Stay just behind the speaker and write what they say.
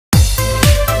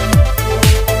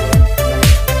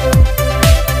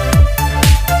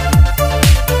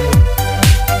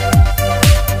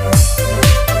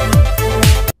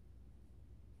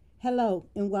Hello,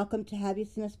 and welcome to Have You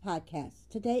Seen Us podcast.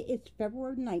 Today is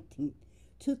February 19th,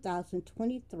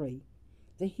 2023.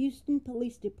 The Houston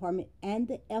Police Department and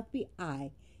the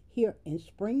FBI here in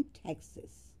Spring,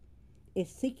 Texas is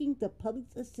seeking the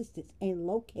public's assistance in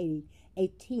locating a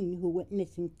teen who went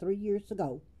missing 3 years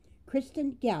ago.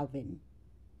 Kristen Galvin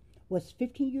was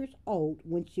 15 years old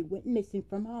when she went missing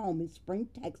from her home in Spring,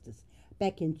 Texas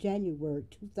back in January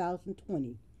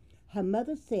 2020. Her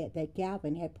mother said that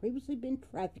Galvin had previously been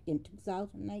trafficked in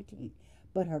 2019,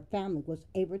 but her family was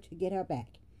able to get her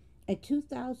back. In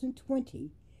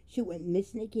 2020, she went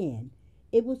missing again.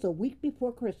 It was a week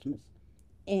before Christmas,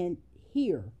 and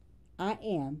here I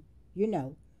am,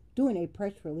 doing a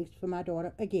press release for my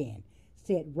daughter again,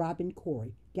 said Robin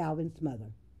Corey, Galvin's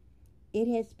mother. It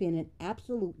has been an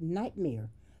absolute nightmare.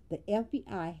 The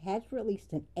FBI has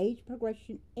released an age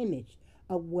progression image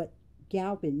of what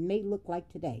Galvin may look like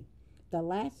today. The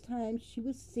last time she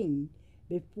was seen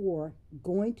before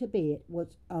going to bed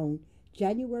was on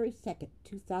January 2nd,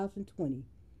 2020.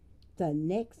 The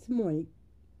next morning,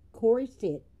 Corey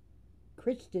said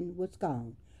Kristen was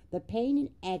gone. The pain and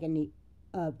agony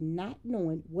of not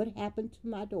knowing what happened to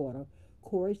my daughter,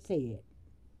 Corey said.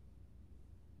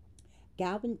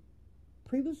 Galvin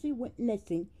previously went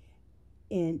missing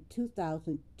in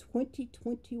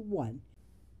 2021.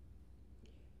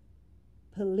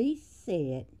 Police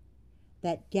said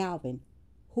that Galvin,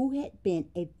 who had been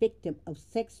a victim of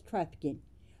sex trafficking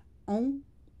on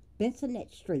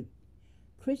Bensonette Street,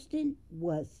 Kristen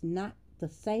was not the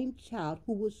same child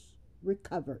who was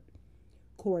recovered,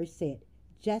 Corey said.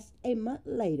 Just a month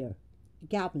later,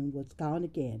 Galvin was gone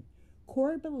again.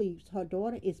 Corey believes her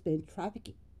daughter is being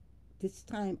trafficked this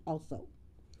time also.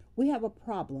 We have a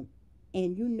problem,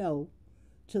 and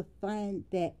to find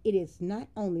that it is not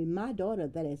only my daughter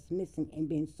that is missing and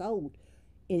being sold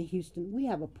in Houston. We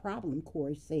have a problem,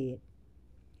 Corey said.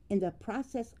 In the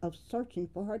process of searching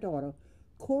for her daughter,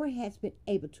 Corey has been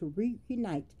able to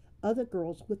reunite other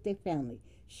girls with their family.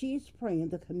 She is praying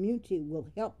the community will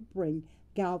help bring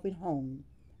Galvin home.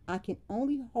 I can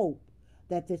only hope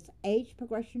that this age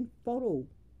progression photo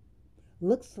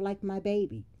looks like my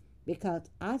baby because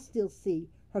I still see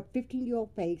her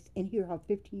 15-year-old face and hear her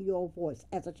 15-year-old voice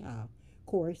as a child,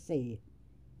 Corey said.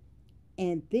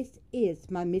 And this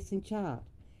is my missing child,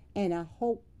 and I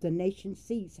hope the nation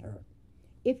sees her.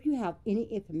 If you have any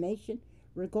information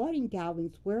regarding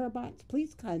Galvin's whereabouts,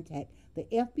 please contact the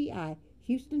FBI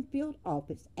Houston Field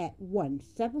Office at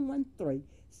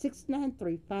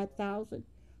 1-713-693-5000.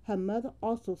 Her mother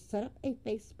also set up a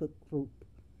Facebook group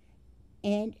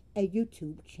and a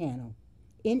YouTube channel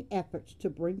in efforts to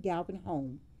bring Galvin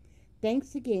home.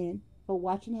 Thanks again for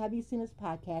watching Have You Seen Us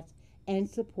podcast and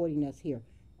supporting us here.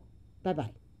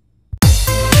 Bye-bye.